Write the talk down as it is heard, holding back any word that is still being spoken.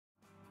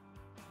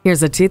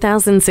Here's a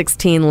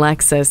 2016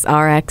 Lexus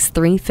RX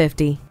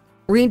 350.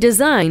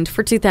 Redesigned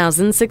for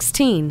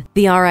 2016,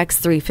 the RX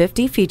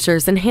 350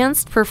 features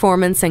enhanced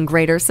performance and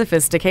greater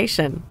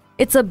sophistication.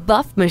 It's a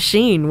buff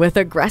machine with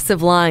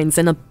aggressive lines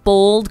and a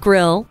bold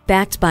grille,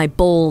 backed by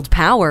bold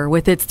power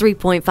with its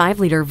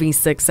 3.5-liter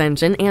V6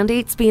 engine and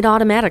 8-speed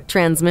automatic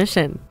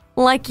transmission.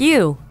 Like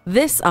you,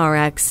 this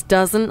RX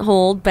doesn't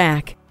hold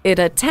back. It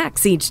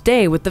attacks each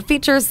day with the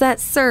features that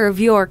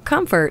serve your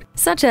comfort,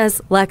 such as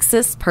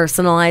Lexus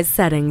personalized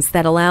settings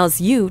that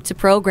allows you to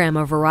program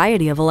a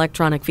variety of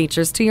electronic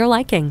features to your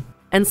liking,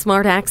 and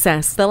smart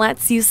access that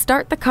lets you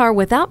start the car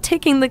without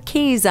taking the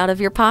keys out of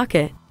your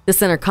pocket. The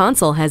center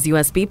console has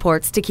USB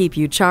ports to keep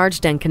you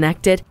charged and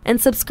connected,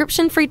 and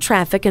subscription-free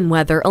traffic and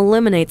weather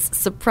eliminates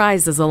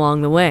surprises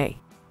along the way.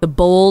 The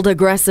bold,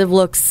 aggressive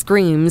look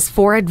screams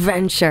for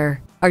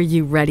adventure. Are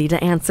you ready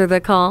to answer the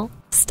call?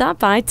 Stop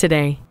by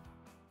today.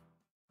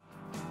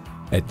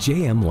 At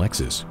JM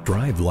Lexus,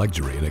 drive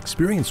luxury and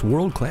experience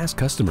world-class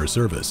customer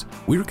service.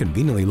 We're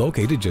conveniently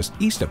located just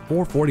east of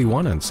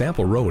 441 on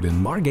Sample Road in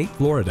Margate,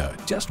 Florida,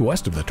 just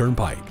west of the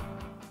Turnpike.